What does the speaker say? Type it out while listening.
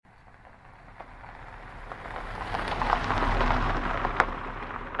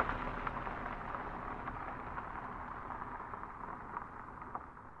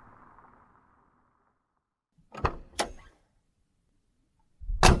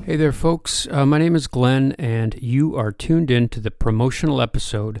Hey there, folks. My name is Glenn, and you are tuned in to the promotional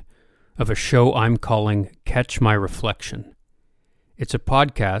episode of a show I'm calling Catch My Reflection. It's a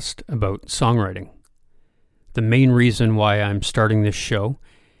podcast about songwriting. The main reason why I'm starting this show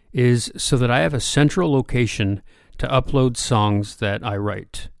is so that I have a central location to upload songs that I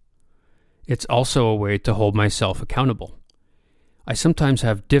write. It's also a way to hold myself accountable. I sometimes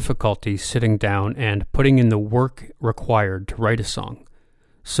have difficulty sitting down and putting in the work required to write a song.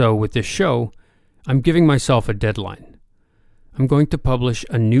 So with this show, I'm giving myself a deadline. I'm going to publish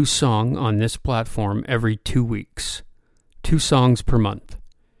a new song on this platform every 2 weeks, 2 songs per month.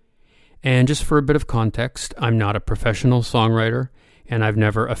 And just for a bit of context, I'm not a professional songwriter, and I've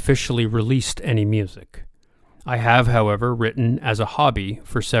never officially released any music. I have, however, written as a hobby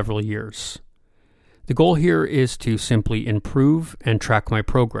for several years. The goal here is to simply improve and track my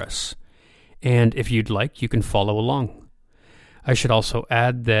progress. And if you'd like, you can follow along. I should also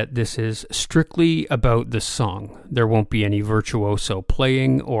add that this is strictly about the song. There won't be any virtuoso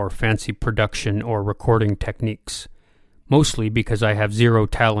playing or fancy production or recording techniques, mostly because I have zero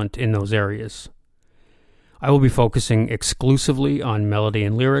talent in those areas. I will be focusing exclusively on melody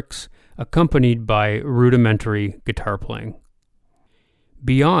and lyrics, accompanied by rudimentary guitar playing.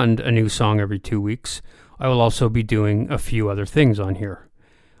 Beyond a new song every 2 weeks, I will also be doing a few other things on here.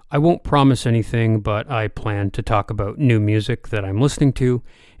 I won't promise anything, but I plan to talk about new music that I'm listening to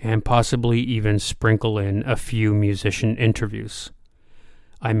and possibly even sprinkle in a few musician interviews.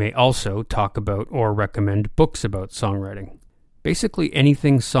 I may also talk about or recommend books about songwriting. Basically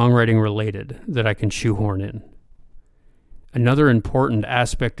anything songwriting related that I can shoehorn in. Another important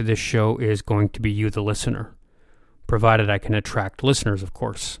aspect of this show is going to be you, the listener, provided I can attract listeners, of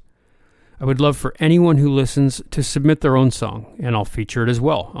course. I would love for anyone who listens to submit their own song, and I'll feature it as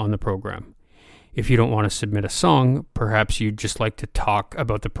well on the program. If you don't want to submit a song, perhaps you'd just like to talk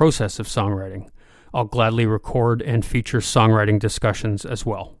about the process of songwriting. I'll gladly record and feature songwriting discussions as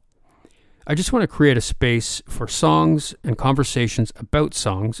well. I just want to create a space for songs and conversations about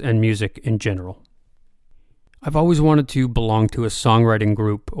songs and music in general. I've always wanted to belong to a songwriting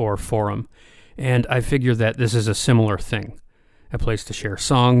group or forum, and I figure that this is a similar thing. A place to share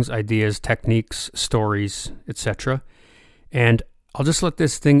songs, ideas, techniques, stories, etc. And I'll just let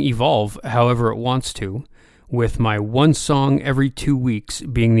this thing evolve however it wants to, with my one song every 2 weeks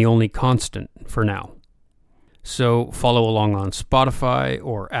being the only constant for now. So follow along on Spotify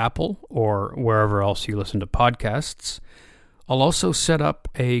or Apple or wherever else you listen to podcasts. I'll also set up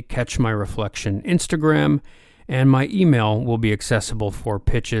a Catch My Reflection Instagram, and my email will be accessible for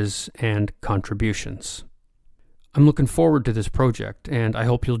pitches and contributions. I'm looking forward to this project, and I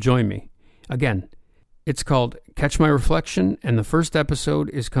hope you'll join me. Again, it's called Catch My Reflection, and the first episode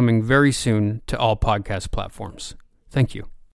is coming very soon to all podcast platforms. Thank you.